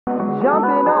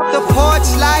Jumping off the porch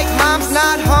like mom's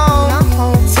not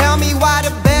home. Tell me why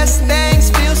the best things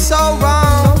feel so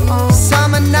wrong.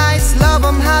 Summer nights, love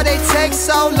them how they take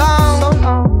so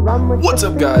long. What's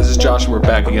up guys, it's Josh and we're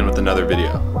back again with another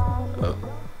video. Oh,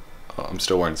 I'm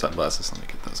still wearing sunglasses, let me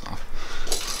get those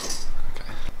off.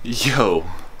 Okay. Yo,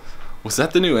 was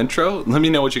that the new intro? Let me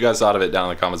know what you guys thought of it down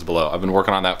in the comments below. I've been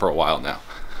working on that for a while now.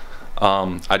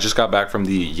 I just got back from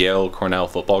the Yale-Cornell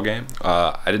football game.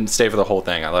 I didn't stay for the whole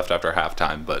thing. I left after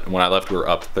halftime, but when I left we were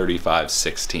up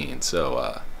 35-16,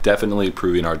 so definitely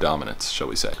proving our dominance, shall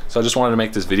we say. So I just wanted to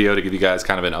make this video to give you guys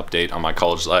kind of an update on my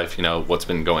college life, you know, what's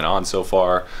been going on so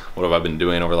far, what have I been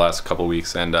doing over the last couple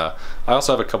weeks, and I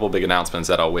also have a couple big announcements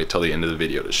that I'll wait till the end of the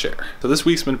video to share. So this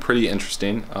week's been pretty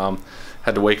interesting.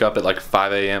 Had to wake up at like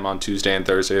 5 a.m. on Tuesday and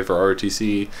Thursday for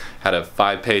ROTC, had a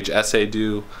 5-page essay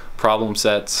due, problem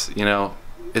sets, you know,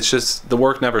 it's just, the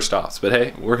work never stops. But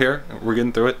hey, we're here, we're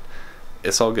getting through it,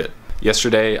 it's all good.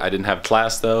 Yesterday I didn't have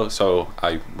class though, so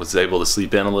I was able to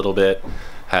sleep in a little bit,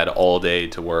 had all day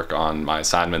to work on my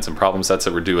assignments and problem sets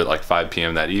that were due at like 5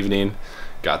 p.m. that evening,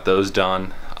 got those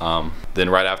done.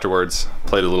 Then right afterwards,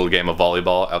 played a little game of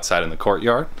volleyball outside in the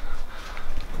courtyard.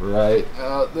 Right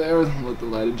out there, let the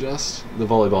light adjust. The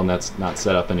volleyball net's not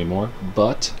set up anymore,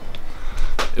 but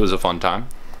it was a fun time.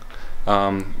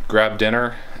 Grabbed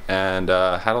dinner and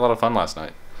had a lot of fun last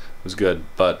night. It was good,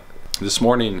 but this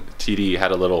morning TD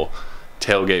had a little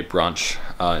tailgate brunch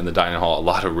in the dining hall. A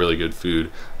lot of really good food,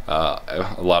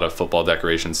 a lot of football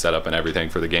decorations set up and everything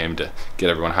for the game to get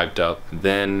everyone hyped up.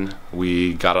 Then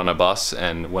we got on a bus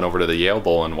and went over to the Yale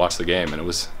Bowl and watched the game, and it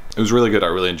was really good. I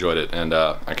really enjoyed it, and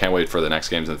I can't wait for the next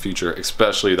games in the future,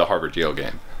 especially the Harvard-Yale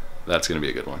game. That's gonna be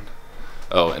a good one.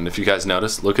 Oh, and if you guys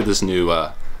noticed, look at this new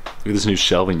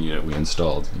shelving unit we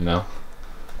installed. You know,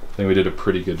 I think we did a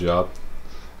pretty good job.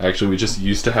 Actually, we just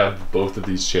used to have both of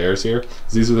these chairs here.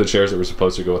 These are the chairs that were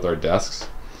supposed to go with our desks,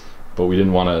 but we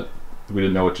didn't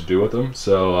know what to do with them.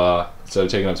 So instead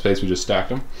of taking up space, we just stacked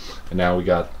them, and now we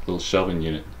got a little shelving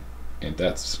unit, and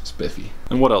that's spiffy.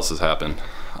 And what else has happened?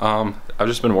 I've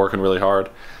just been working really hard.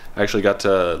 I actually got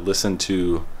to listen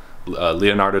to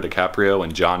Leonardo DiCaprio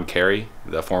and John Kerry,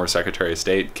 the former Secretary of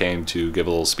State, came to give a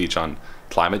little speech on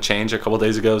climate change a couple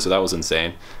days ago, so that was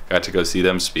insane. Got to go see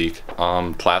them speak.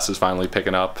 Class is finally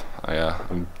picking up.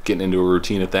 I'm getting into a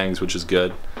routine of things, which is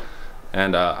good,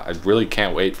 and I really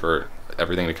can't wait for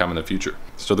everything to come in the future.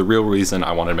 So the real reason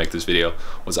I wanted to make this video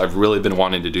was I've really been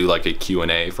wanting to do like a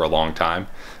Q&A for a long time.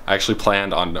 I actually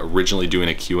planned on originally doing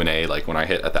a Q&A like when I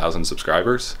hit 1,000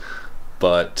 subscribers,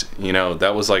 but you know,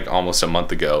 that was like almost a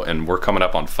month ago, and we're coming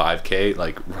up on 5K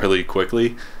like really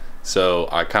quickly, so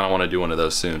I kind of want to do one of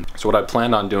those soon. So what I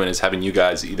planned on doing is having you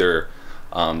guys either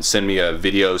send me a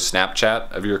video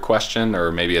Snapchat of your question,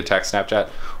 or maybe a text Snapchat,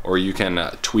 or you can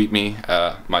tweet me.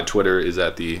 My Twitter is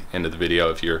at the end of the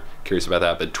video if you're curious about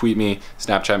that, but tweet me,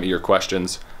 Snapchat me your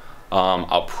questions.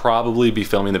 I'll probably be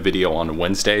filming the video on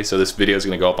Wednesday, so this video is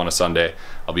going to go up on a Sunday.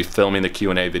 I'll be filming the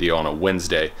Q&A video on a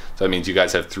Wednesday, so that means you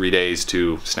guys have 3 days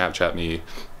to Snapchat me,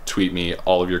 tweet me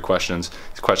all of your questions.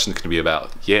 These questions can be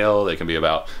about Yale, they can be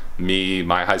about me,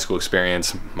 my high school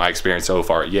experience, my experience so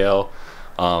far at Yale,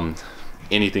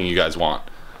 anything you guys want.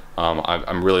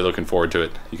 I'm really looking forward to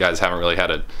it. You guys haven't really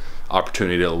had an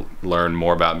opportunity to learn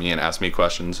more about me and ask me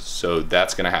questions, so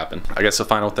that's gonna happen. I guess the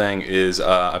final thing is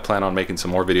I plan on making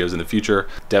some more videos in the future.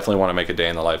 Definitely want to make a day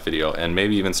in the life video, and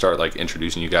maybe even start like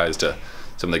introducing you guys to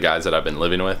some of the guys that I've been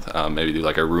living with. Maybe do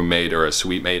like a roommate or a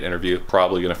suite mate interview.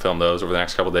 Probably gonna film those over the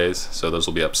next couple days, so those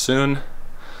will be up soon.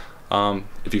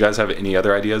 If you guys have any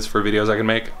other ideas for videos I can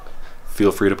make,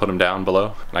 feel free to put them down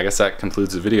below. And I guess that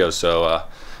concludes the video, so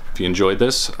if you enjoyed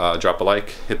this, drop a like,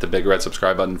 hit the big red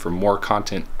subscribe button for more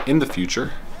content in the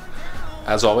future.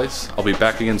 As always, I'll be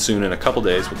back again soon in a couple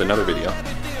days with another video.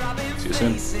 See you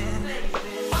soon.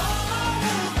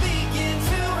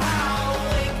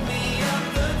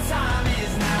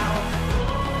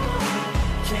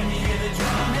 Can you hear the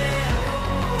drum?